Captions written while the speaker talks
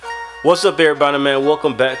What's up, everybody, man?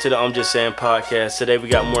 Welcome back to the I'm Just Saying podcast. Today we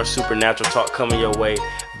got more supernatural talk coming your way,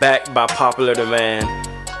 backed by popular demand.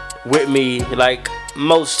 With me, like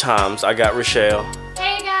most times, I got Rochelle.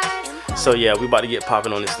 Hey guys. So yeah, we about to get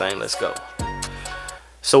popping on this thing. Let's go.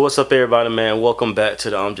 So what's up, everybody, man? Welcome back to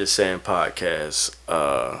the I'm Just Saying podcast.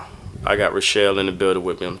 I got Rochelle in the building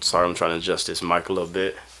with me. I'm sorry, I'm trying to adjust this mic a little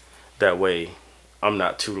bit. That way, I'm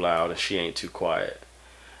not too loud and she ain't too quiet.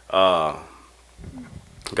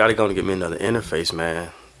 Gotta go and get me another interface, man.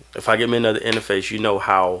 If I get me another interface, you know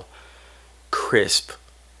how crisp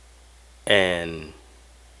and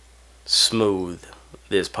smooth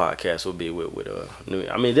this podcast will be with a new.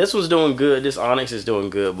 I mean, this was doing good. This Onyx is doing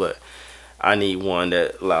good, but I need one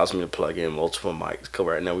that allows me to plug in multiple mics. Cause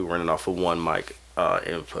right now we're running off of one mic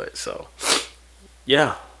input. So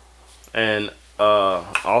yeah, and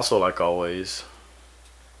also like always,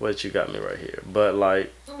 what you got me right here? Bud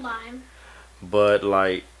Light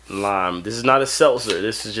Lime. This is not a seltzer.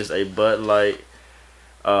 This is just a Bud Light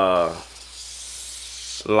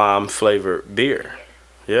lime flavored beer.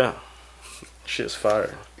 Yeah. Shit's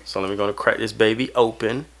fire. So let me go to crack this baby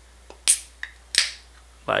open.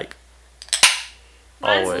 Like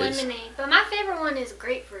Mine's always. lemonade, but my favorite one is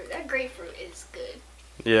grapefruit. That grapefruit is good.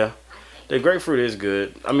 Yeah. I think. The grapefruit is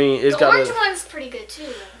good. I mean, it's The got orange one's pretty good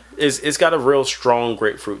too. it's got a real strong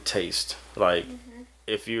grapefruit taste. Like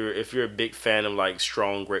if you're a big fan of like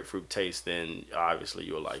strong grapefruit taste, then obviously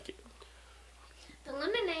you'll like it. The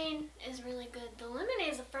lemonade is really good. The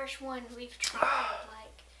lemonade is the first one we've tried,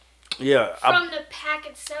 Yeah, from the pack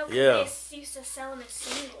itself. 'Cause Yeah. They used to sell them as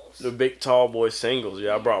singles. the big tall boy singles.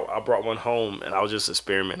 Yeah, I brought one home and I was just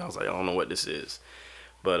experimenting. I was like, I don't know what this is,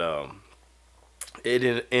 but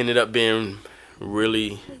ended up being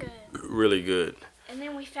really Good. really good. And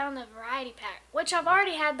then we found the variety pack, which I've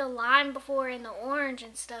already had the lime before and the orange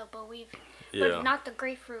and stuff, but Yeah, not the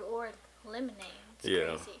grapefruit or lemonade. It's Yeah.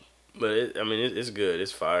 crazy. but it's good.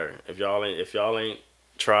 It's fire. If y'all ain't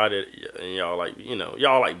tried it and y'all like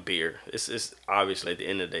y'all like beer. It's obviously at the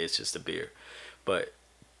end of the day it's just a beer, but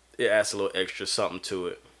it adds a little extra something to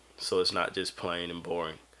it, so it's not just plain and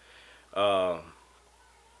boring. But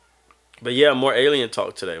yeah, more alien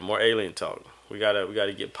talk today. More alien talk. We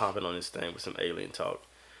gotta get popping on this thing with some alien talk.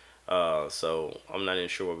 So I'm not even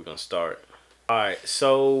sure where we're gonna start. All right.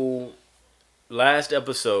 So last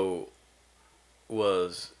episode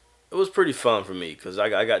was pretty fun for me because I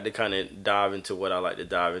got to kind of dive into what I like to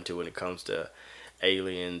dive into when it comes to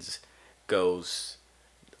aliens, ghosts,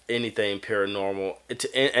 anything paranormal.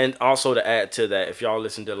 And also to add to that, if y'all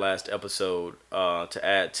listened to the last episode, to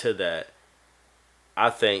add to that, I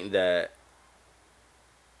think that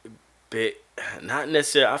not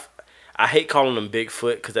necessarily. I hate calling them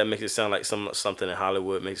Bigfoot because that makes it sound like something in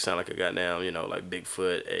Hollywood makes it sound like a goddamn like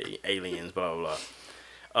Bigfoot, aliens, blah blah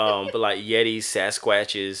blah. But like Yetis,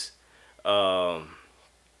 Sasquatches,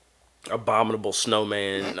 abominable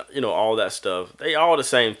snowman, all that stuff. They all the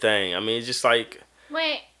same thing. I mean, it's just like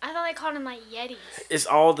Wait, I thought they called them like Yetis. it's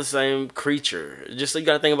all the same creature. Just you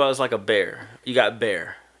gotta think about it as like a bear. You got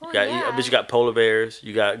bear. Well, I bet you got polar bears,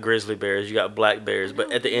 you got grizzly bears, you got black bears.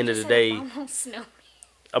 But at the end of the day,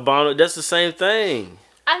 abominable. That's the same thing.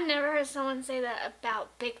 I've never heard someone say that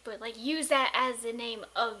about Bigfoot. Like use that as the name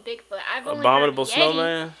of Bigfoot. I've only Abominable heard Yeti,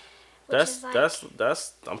 snowman. which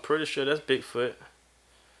That's. I'm pretty sure that's Bigfoot.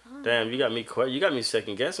 Damn, you got me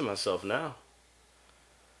second guessing myself now.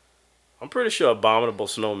 I'm pretty sure abominable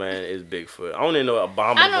snowman is Bigfoot. I don't even know what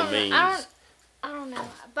abominable means. I don't know,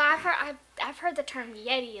 but I've heard the term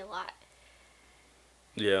Yeti a lot.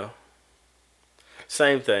 Yeah.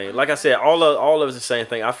 Same thing. Like I said, all of it's the same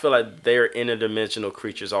thing. I feel like they're interdimensional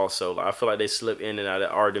creatures also. I feel like they slip in and out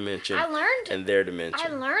of our dimension and their dimension. I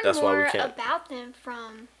learned That's more why we can't. about them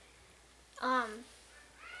from,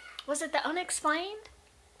 was it The Unexplained?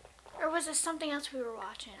 Or was it something else we were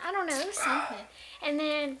watching? I don't know. It was something. And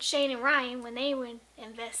then Shane and Ryan, when they would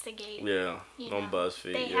investigate, Yeah, on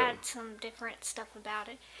BuzzFeed. they Yeah. had some different stuff about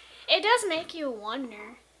it. It does make you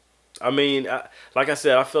wonder. I mean, like I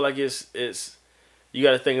said, I feel like it's you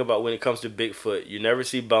got to think about when it comes to Bigfoot. You never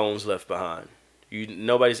see bones left behind.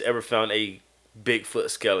 Nobody's ever found a Bigfoot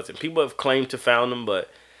skeleton. People have claimed to found them, but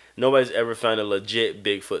nobody's ever found a legit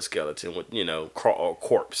Bigfoot skeleton with or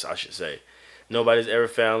corpse, I should say. Nobody's ever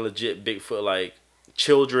found legit Bigfoot like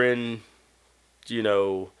children.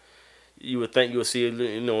 You would think you would see a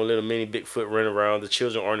little mini Bigfoot running around. The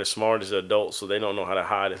children aren't as smart as the adults, so they don't know how to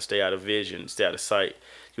hide and stay out of vision, stay out of sight.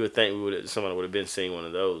 You would think somebody would have been seeing one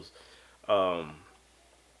of those.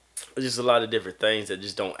 There's just a lot of different things that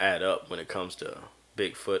just don't add up when it comes to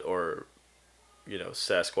Bigfoot or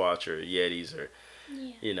Sasquatch or Yetis or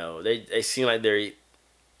they seem like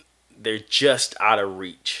they're just out of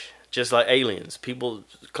reach. Just like aliens. People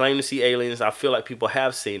claim to see aliens. I feel like people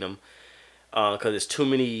have seen them because there's too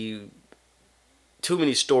many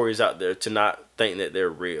stories out there to not think that they're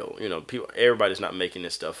real. You know, everybody's not making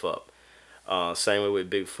this stuff up. Same way with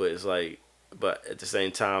Bigfoot. It's like, but at the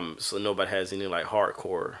same time, so nobody has any like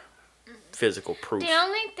hardcore physical proof. The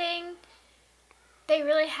only thing they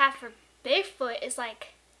really have for Bigfoot is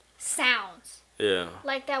like sounds. Yeah.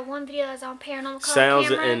 Like that one video that's on Paranormal Call Sounds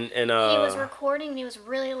Camera. and he was recording and he was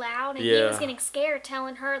really loud and he was getting scared,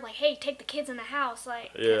 telling her like, "Hey, take the kids in the house,"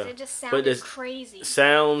 like because it just sounded crazy.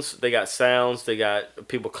 Sounds. They got sounds. They got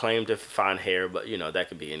people claim to find hair, but you know that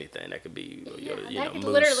could be anything. That could be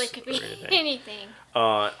literally could be anything.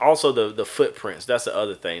 Also the footprints. That's the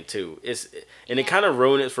other thing too. It kind of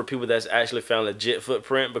ruined it for people that's actually found legit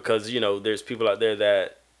footprint because you know there's people out there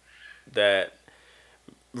that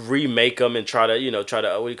remake them and try to what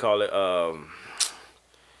do you call it,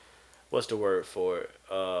 what's the word for it,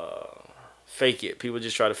 fake it. People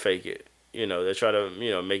just try to fake it, you know. They try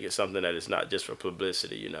to make it something that is not just for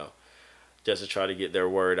publicity, you know, just to try to get their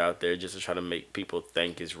word out there, just to try to make people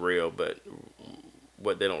think it's real, but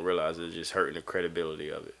what they don't realize is just hurting the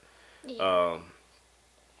credibility of it.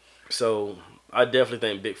 So I definitely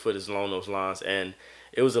think Bigfoot is along those lines. And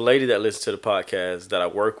it was a lady that listened to the podcast that I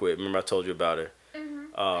work with. Remember I told you about her?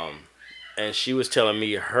 And she was telling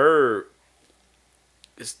me her,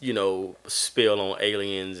 spill on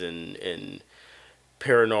aliens and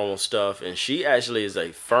paranormal stuff. And she actually is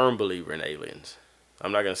a firm believer in aliens.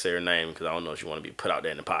 I'm not going to say her name because I don't know if she want to be put out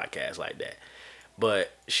there in the podcast like that.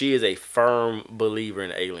 But she is a firm believer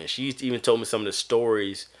in aliens. She even told me some of the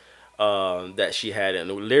stories that she had. And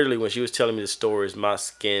literally when she was telling me the stories, my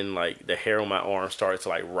skin, like the hair on my arm started to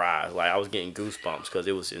like rise. Like I was getting goosebumps because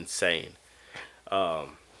it was insane.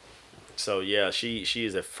 So yeah, she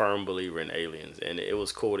is a firm believer in aliens, and it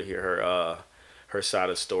was cool to hear her side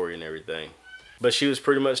of the story and everything. But she was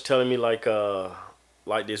pretty much telling me like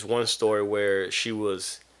this one story where she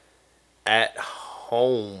was at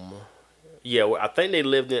home. Yeah, I think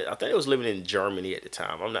it was living in Germany at the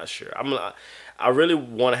time. I'm not sure. I really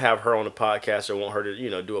want to have her on the podcast. I want her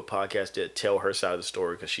to do a podcast to tell her side of the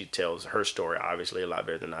story because she tells her story obviously a lot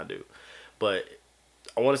better than I do. But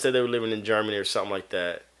I want to say they were living in Germany or something like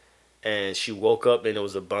that. And she woke up and there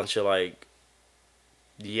was a bunch of like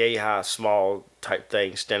yay high small type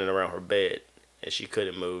things standing around her bed. And she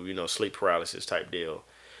couldn't move, sleep paralysis type deal.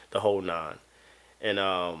 The whole nine. And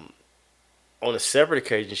on a separate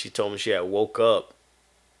occasion, she told me she had woke up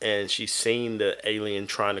and she seen the alien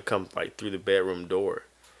trying to come like through the bedroom door.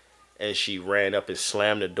 And she ran up and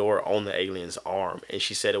slammed the door on the alien's arm. And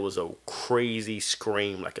she said it was a crazy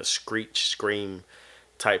scream, like a screech scream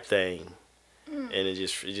type thing. And it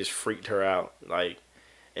just freaked her out. Like,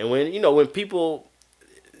 and when people,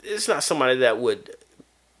 it's not somebody that would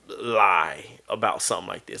lie about something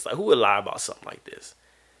like this. Like, who would lie about something like this?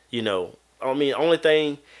 Only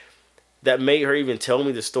thing that made her even tell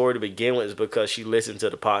me the story to begin with is because she listened to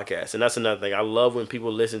the podcast. And that's another thing. I love when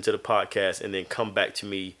people listen to the podcast and then come back to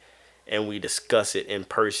me and we discuss it in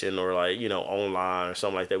person or like, online or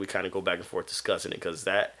something like that. We kind of go back and forth discussing it because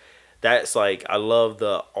that's like, I love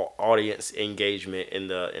the audience engagement in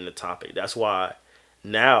the topic. That's why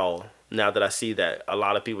now that I see that a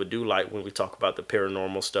lot of people do like when we talk about the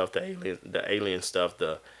paranormal stuff, the alien stuff,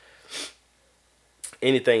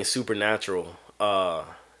 anything supernatural,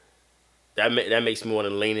 that makes me want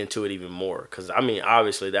to lean into it even more. Because,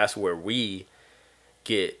 obviously that's where we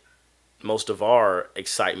get most of our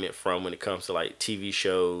excitement from when it comes to like TV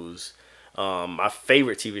shows. My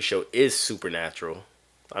favorite TV show is Supernatural.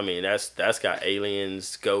 That's got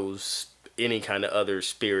aliens, ghosts, any kind of other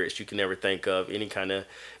spirits you can ever think of, any kind of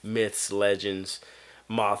myths, legends,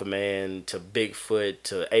 Mothman to Bigfoot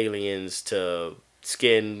to aliens to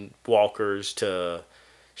skinwalkers to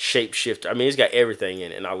shapeshifter. It's got everything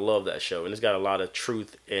in it, and I love that show. And it's got a lot of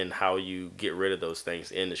truth in how you get rid of those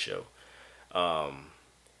things in the show.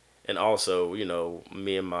 And also,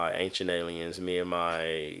 me and my ancient aliens, me and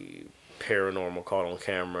my paranormal caught on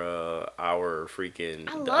camera, our freaking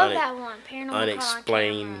I love that one, Paranormal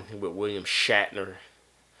Unexplained Caught on Camera. with William Shatner.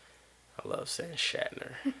 I love saying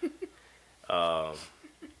Shatner.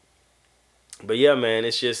 But yeah, man,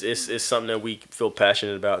 it's just it's something that we feel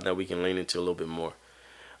passionate about and that we can lean into a little bit more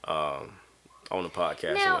on the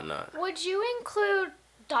podcast and whatnot. Would you include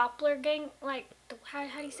Doppelgang, like how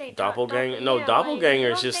do you say it? Doppelganger? No,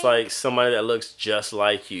 doppelganger is just like somebody that looks just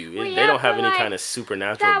like you. They don't have any kind of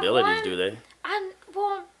supernatural abilities, do they? I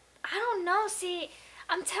don't know. See,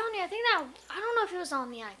 I'm telling you, I don't know if it was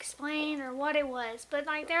on the Unexplained or what it was, but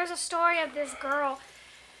like there's a story of this girl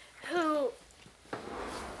who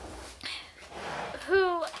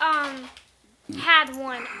had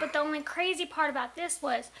one, but the only crazy part about this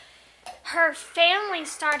was her family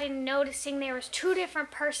started noticing there was two different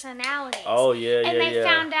personalities. Oh yeah, and they yeah.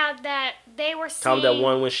 found out that they were seeing That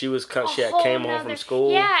one when she was she had came home from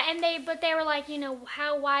school. Yeah, and they were like,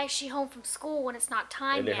 why is she home from school when it's not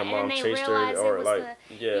time and then yet? her mom and they chased realized her, or it was like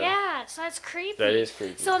yeah, so that's creepy. That is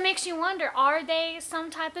creepy. So it makes you wonder: are they some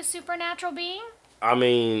type of supernatural being? I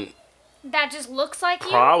mean, that just looks like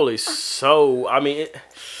probably so. I mean,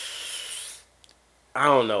 I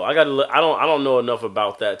don't know. I gotta look. I don't know enough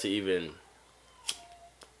about that to even.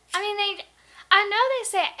 I mean, I know they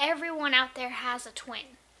say everyone out there has a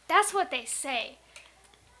twin. That's what they say.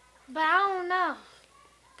 But I don't know.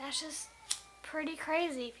 That's just pretty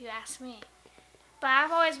crazy if you ask me. But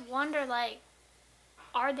I've always wondered, like,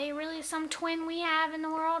 are they really some twin we have in the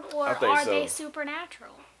world, or are they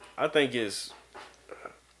supernatural? I think it's.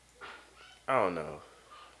 I don't know.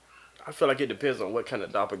 I feel like it depends on what kind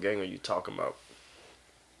of doppelganger you're talking about.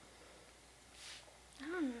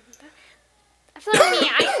 I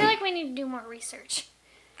feel like we need to do more research.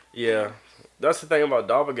 Yeah, that's the thing about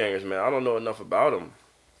doppelgangers, man. I don't know enough about them.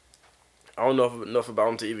 I don't know enough about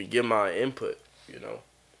them to even give my input,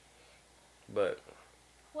 But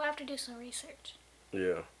we'll have to do some research.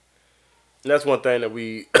 Yeah, and that's one thing that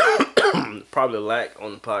we probably lack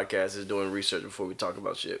on the podcast is doing research before we talk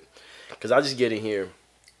about shit. Cause I just get in here,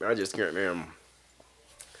 I just get there and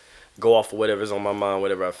go off of whatever's on my mind,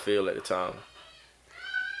 whatever I feel at the time.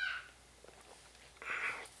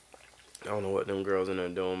 I don't know what them girls in there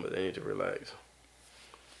doing, but they need to relax.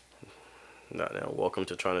 Not now. Welcome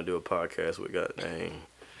to trying to do a podcast with goddamn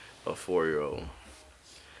a 4-year-old.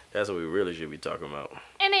 That's what we really should be talking about.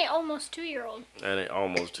 And a almost 2-year-old. And an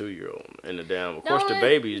almost 2-year-old. And the damn, of course, the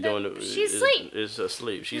baby is doing the. She's asleep. Is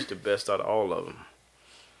asleep. She's the best out of all of them.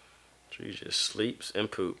 She just sleeps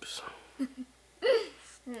and poops.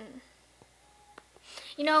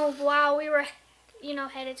 While we were,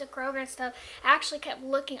 headed to Kroger and stuff, I actually kept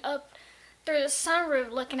looking up through the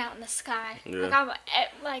sunroof, looking out in the sky. Yeah.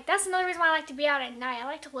 Like that's another reason why I like to be out at night. I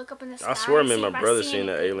like to look up in the sky. I swear, man, my brother seen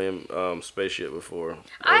an alien spaceship before.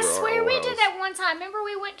 I swear we did that one time. Remember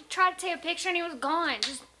we went to try to take a picture and he was gone.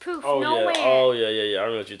 Just poof, nowhere. Oh, yeah. I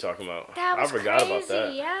remember what you're talking about. I forgot about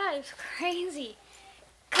that. Yeah, it was crazy.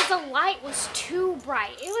 Because the light was too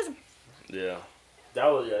bright. It was... Yeah. That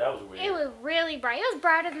was weird. It was really bright. It was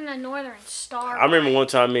brighter than the Northern Star. I remember one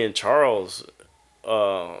time me and my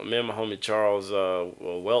homie Charles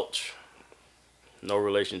Welch, no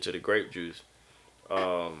relation to the grape juice.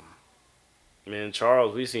 Me and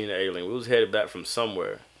Charles, we seen the alien. We was headed back from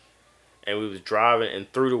somewhere, and we was driving, and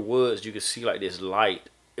through the woods you could see like this light.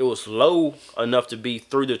 It was low enough to be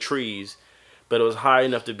through the trees, but it was high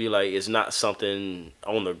enough to be like it's not something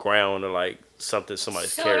on the ground or like something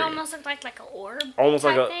somebody's carrying. So it almost looked like an orb. Almost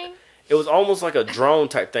type like thing? It was almost like a drone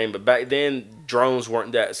type thing, but back then drones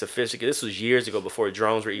weren't that sophisticated. This was years ago before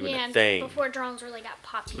drones were even a thing. Before drones really got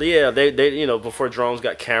popular. Yeah, they before drones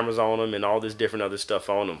got cameras on them and all this different other stuff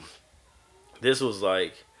on them. This was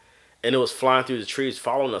like, and it was flying through the trees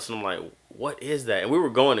following us, and I'm like, what is that? And we were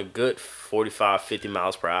going a good 45, 50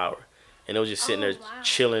 miles per hour, and it was just sitting there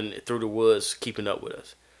chilling through the woods, keeping up with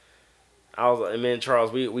us. I was like, man,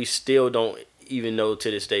 Charles, we still don't even know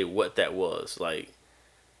to this day what that was. Like,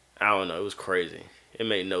 I don't know. It was crazy. It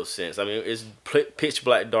made no sense. I mean, it's pitch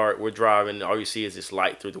black dark. We're driving. All you see is this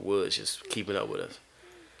light through the woods just keeping up with us.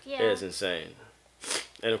 Yeah. It's insane.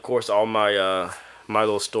 And, of course, all my my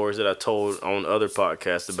little stories that I told on other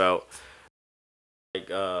podcasts about, like,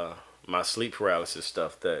 my sleep paralysis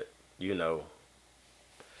stuff that,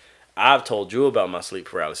 I've told you about my sleep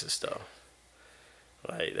paralysis stuff.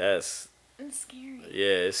 Like, that's... It's scary.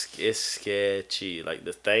 Yeah, it's sketchy. Like,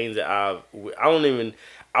 the things that I wouldn't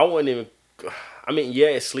even, I mean, yeah,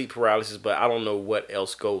 it's sleep paralysis, but I don't know what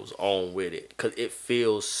else goes on with it. Because it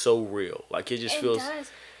feels so real. Like, it feels, does.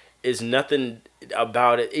 It's nothing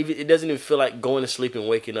about it. It doesn't even feel like going to sleep and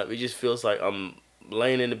waking up. It just feels like I'm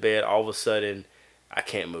laying in the bed, all of a sudden, I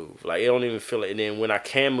can't move. Like, it don't even feel like, and then when I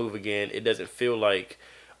can move again, it doesn't feel like,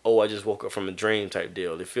 oh, I just woke up from a dream type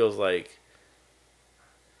deal. It feels like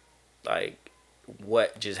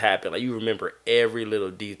what just happened. Like, you remember every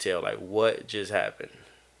little detail. Like, what just happened.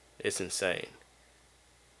 It's insane.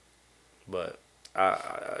 But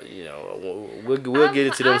we'll get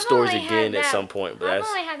into those stories again at some point. But I've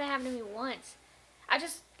only had that happen to me once. I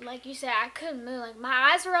just, like you said, I couldn't move. Like,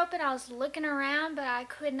 my eyes were open. I was looking around, but I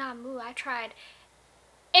could not move. I tried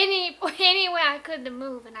any way I could to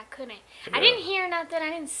move, and I couldn't. Yeah. I didn't hear nothing. I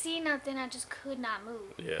didn't see nothing. I just could not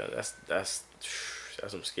move. Yeah, that's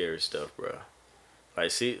some scary stuff, bro.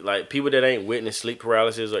 Like, see, like, people that ain't witnessed sleep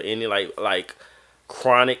paralysis or any like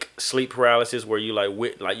chronic sleep paralysis where you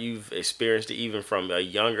like you've experienced it even from a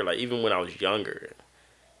younger, like even when I was younger.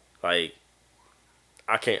 Like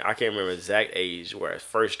I can't remember exact age where I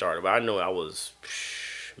first started, but I know I was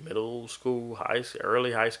middle school,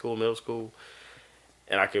 early high school, middle school,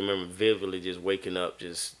 and I can remember vividly just waking up,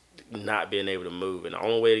 just not being able to move, and the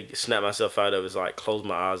only way to snap myself out of it is like close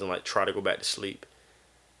my eyes and like try to go back to sleep.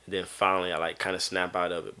 And then finally, I like kind of snap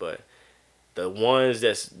out of it. But the ones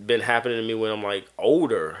that's been happening to me when I'm like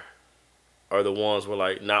older are the ones where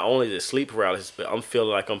like not only the sleep paralysis, but I'm feeling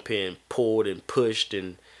like I'm being pulled and pushed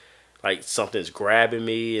and like something's grabbing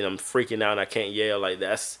me and I'm freaking out and I can't yell. Like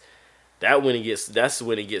that's when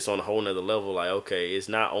it gets on a whole nother level. Like, okay, it's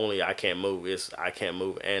not only I can't move, it's I can't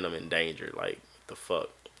move and I'm in danger. Like, the fuck.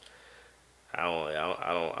 I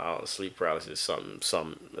don't sleep paralysis is something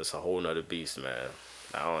that's a whole nother beast, man.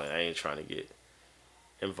 I ain't trying to get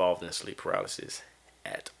involved in sleep paralysis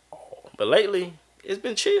at all. But lately, it's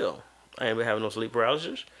been chill. I ain't been having no sleep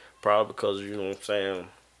paralysis. Probably because, you know what I'm saying,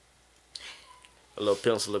 a little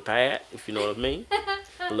pencil and pad, if you know what I mean.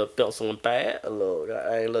 A little pencil and pad, I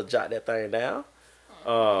ain't little jot that thing down.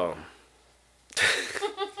 All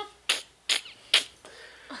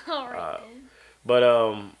right, then. But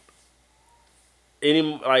any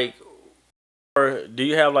like, or do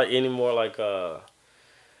you have like any more like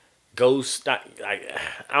ghost? Not like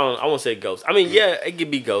I won't say ghost. I mean, yeah, it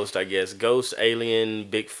could be ghost. I guess ghost,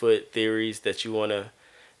 alien, Bigfoot theories that you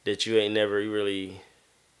ain't never really.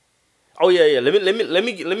 Oh yeah. Let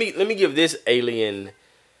me give this alien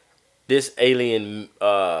theory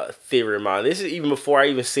of mine. This is even before I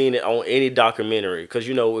even seen it on any documentary. Because,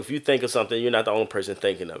 you know, if you think of something, you're not the only person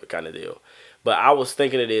thinking of it, kind of deal. But I was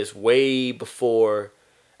thinking of this way before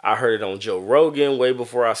I heard it on Joe Rogan, way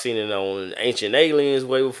before I seen it on Ancient Aliens,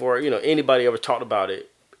 way before, you know, anybody ever talked about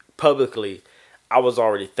it publicly. I was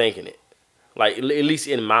already thinking it. Like, at least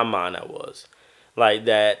in my mind, I was. Like,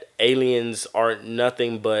 that aliens aren't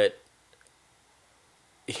nothing but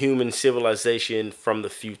human civilization from the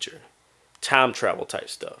future. Time travel type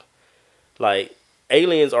stuff. Like,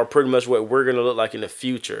 aliens are pretty much what we're going to look like in the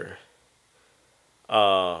future.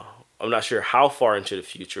 I'm not sure how far into the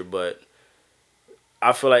future, but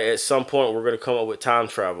I feel like at some point we're going to come up with time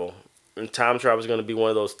travel. And time travel is going to be one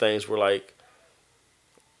of those things where, like,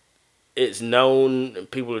 it's known and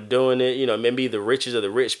people are doing it. You know, maybe the richest of the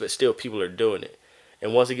rich, but still people are doing it.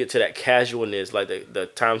 And once it get to that casualness, like the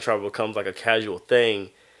time travel becomes like a casual thing,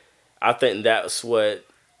 I think that's what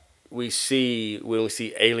we see when we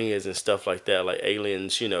see aliens and stuff like that. Like,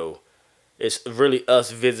 aliens, you know, it's really us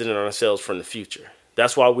visiting ourselves from the future.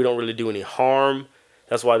 That's why we don't really do any harm.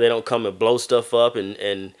 That's why they don't come and blow stuff up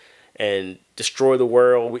and destroy the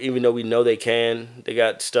world, even though we know they can. They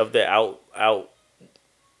got stuff that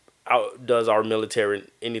outdoes our military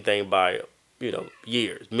anything by, you know,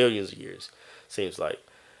 years, millions of years, seems like.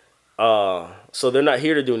 So they're not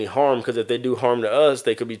here to do any harm, because if they do harm to us,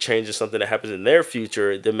 they could be changing something that happens in their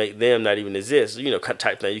future to make them not even exist. You know,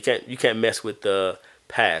 type thing. You can't mess with the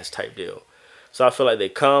past type deal. So I feel like they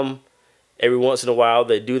come every once in a while.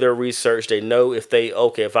 They do their research. They know if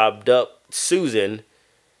if I abduct Susan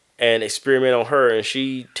and experiment on her, and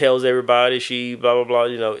she tells everybody she blah blah blah.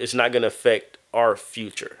 You know, it's not gonna affect our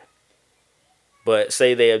future. But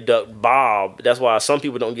say they abduct Bob, that's why some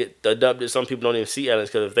people don't get abducted. Some people don't even see aliens,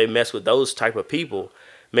 because if they mess with those type of people,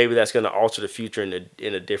 maybe that's going to alter the future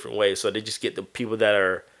in a different way. So they just get the people that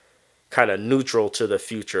are kind of neutral to the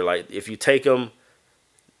future. Like, if you take them,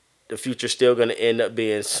 the future's still going to end up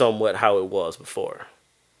being somewhat how it was before.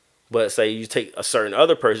 But say you take a certain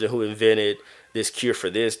other person who invented this cure for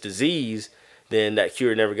this disease, then that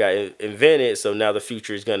cure never got invented. So now the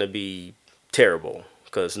future is going to be terrible,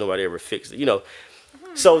 because nobody ever fixed it, you know.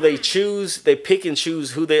 So they pick and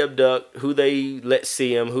choose who they abduct, who they let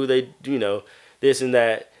see them, who they, you know, this and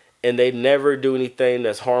that, and they never do anything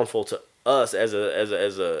that's harmful to us as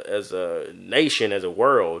a nation, as a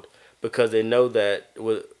world, because they know that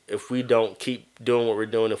if we don't keep doing what we're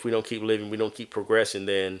doing, if we don't keep living, we don't keep progressing,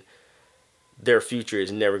 then their future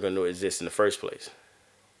is never going to exist in the first place.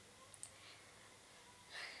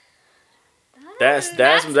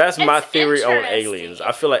 That's my theory on aliens.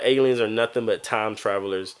 I feel like aliens are nothing but time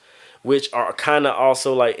travelers, which are kind of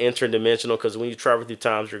also like interdimensional, because when you travel through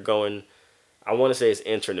times, you're going, I want to say it's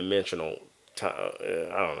interdimensional. I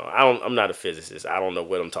don't know. I'm not a physicist. I don't know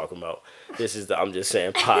what I'm talking about. This is I'm just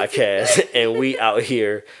saying podcast, and we out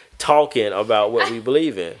here talking about what we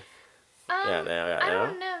believe in. I don't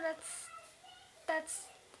know. That's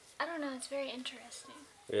I don't know. It's very interesting.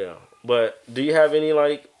 Yeah, but do you have any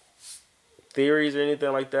like theories or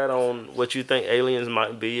anything like that on what you think aliens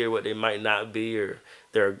might be or what they might not be, or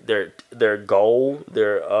their goal,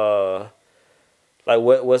 their like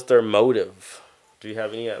what's their motive? Do you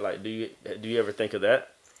have any like do you ever think of that?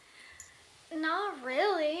 Not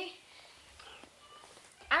really.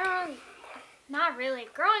 I don't. Not really.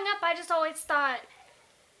 Growing up, I just always thought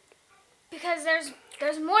because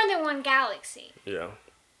there's more than one galaxy. Yeah.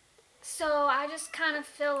 So I just kind of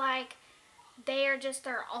feel like they are just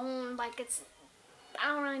their own. Like it's. I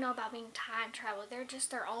don't really know about being time travel. They're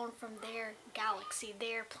just their own from their galaxy,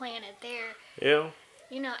 their planet, their. Yeah.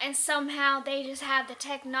 And somehow they just have the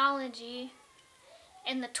technology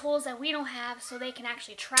and the tools that we don't have, so they can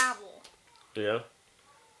actually travel. Yeah.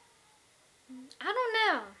 I don't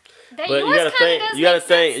know. But you gotta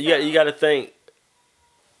think. You gotta think.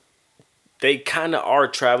 They kind of are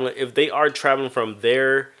traveling. If they are traveling from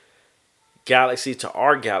their galaxy to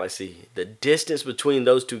our galaxy, the distance between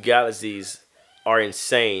those two galaxies are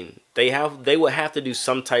insane. They would have to do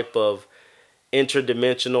some type of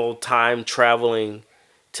interdimensional time traveling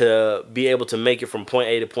to be able to make it from point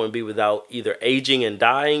A to point B without either aging and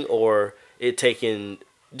dying or it taking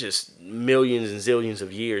just millions and zillions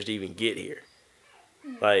of years to even get here.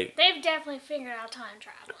 Like they've definitely figured out time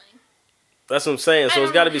traveling. That's what I'm saying. So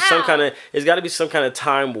it's got to be some kind of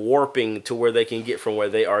time warping to where they can get from where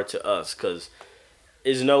they are to us. Because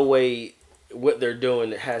there's no way what they're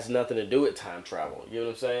doing has nothing to do with time travel. You know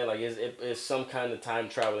what I'm saying? Like it's some kind of time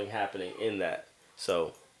traveling happening in that.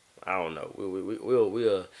 So I don't know.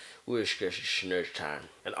 We'll discuss next time.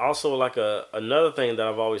 And also like another thing that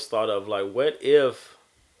I've always thought of, like what if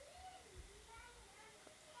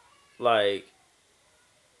like.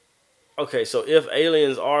 Okay, so if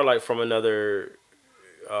aliens are like from another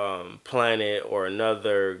planet or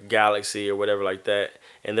another galaxy or whatever like that,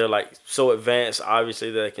 and they're like so advanced,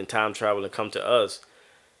 obviously that they can time travel and come to us.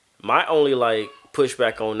 My only like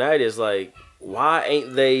pushback on that is like, why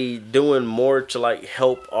ain't they doing more to like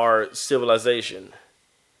help our civilization?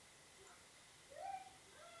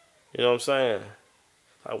 You know what I'm saying?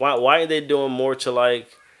 Like, why ain't they doing more to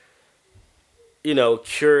like,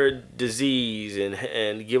 cure disease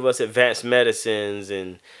and give us advanced medicines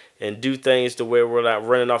and do things to where we're not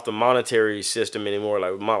running off the monetary system anymore.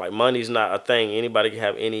 Like money's not a thing. Anybody can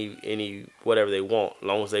have any whatever they want, as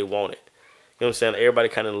long as they want it. You know what I'm saying? Everybody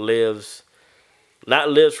kind of not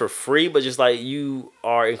lives for free, but just like you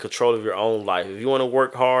are in control of your own life. If you want to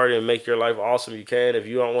work hard and make your life awesome, you can. If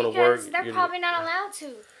you don't want to work, they're probably not allowed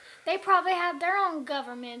to. They probably have their own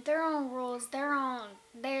government, their own rules,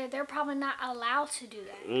 They're probably not allowed to do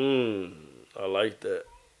that. I like that.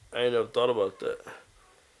 I ain't never thought about that.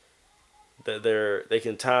 That they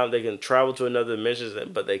can travel to another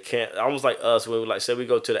dimension, but they can't. Almost like us, when say we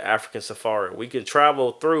go to the African safari, we can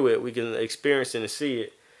travel through it, we can experience it and see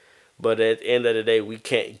it, but at the end of the day, we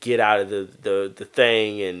can't get out of the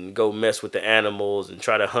thing and go mess with the animals and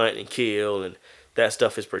try to hunt and kill, and that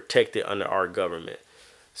stuff is protected under our government.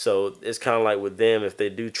 So it's kind of like with them, if they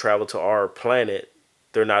do travel to our planet,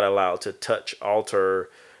 they're not allowed to touch, alter.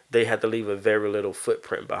 They have to leave a very little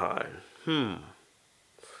footprint behind.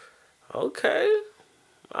 Okay.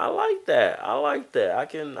 I like that. I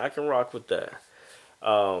can rock with that.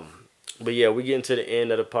 But yeah, we getting to the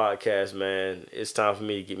end of the podcast, man. It's time for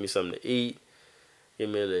me to get me something to eat. Get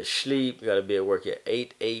me a little sleep. Got to be at work at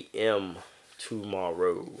 8 a.m.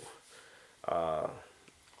 tomorrow. And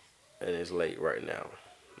it's late right now.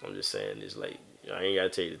 I'm just saying it's late. I ain't got to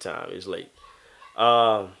tell you the time. It's late.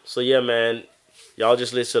 So yeah, man. Y'all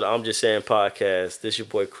just listen to the I'm Just Saying podcast. This your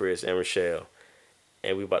boy Chris and Rochelle.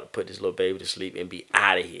 And we about to put this little baby to sleep and be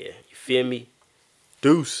out of here. You feel me?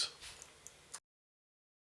 Deuce.